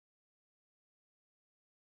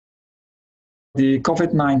The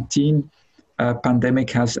COVID-19 pandemic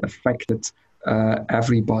has affected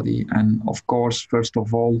everybody. And of course, first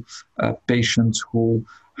of all, patients who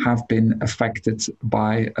have been affected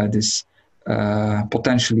by this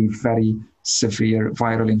potentially very severe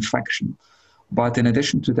viral infection. But in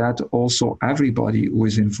addition to that, also everybody who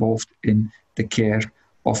is involved in the care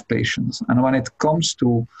of patients. And when it comes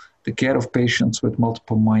to the care of patients with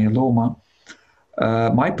multiple myeloma,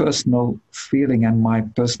 my personal feeling and my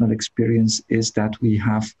personal experience is that we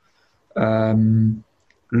have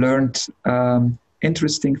learned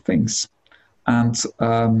interesting things. And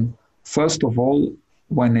first of all,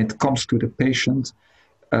 when it comes to the patient,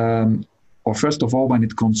 or first of all, when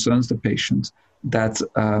it concerns the patient, that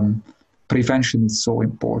prevention is so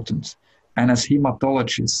important. And as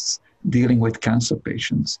hematologists dealing with cancer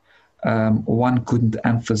patients, one couldn't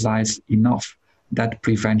emphasize enough that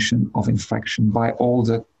prevention of infection by all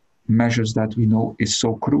the measures that we know is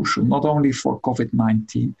so crucial, not only for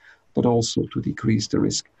COVID-19, but also to decrease the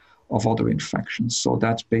risk of other infections. So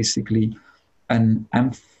that's basically an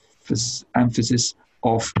emphasis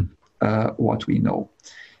of what we know.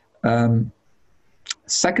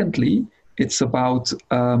 Secondly, it's about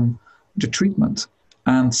the treatment.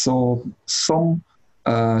 And so some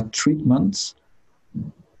treatments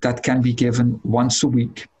that can be given once a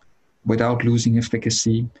week without losing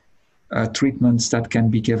efficacy, treatments that can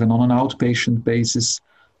be given on an outpatient basis.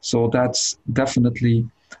 So that's definitely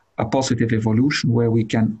a positive evolution where we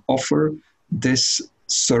can offer this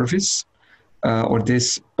service or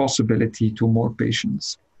this possibility to more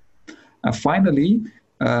patients. And finally,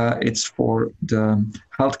 it's for the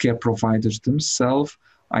healthcare providers themselves.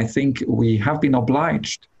 I think we have been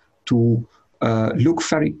obliged to look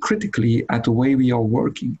very critically at the way we are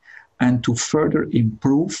working and to further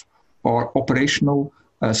improve our operational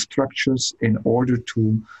structures in order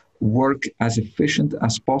to work as efficient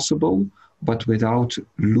as possible, but without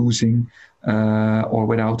losing or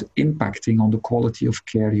without impacting on the quality of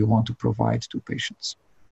care you want to provide to patients.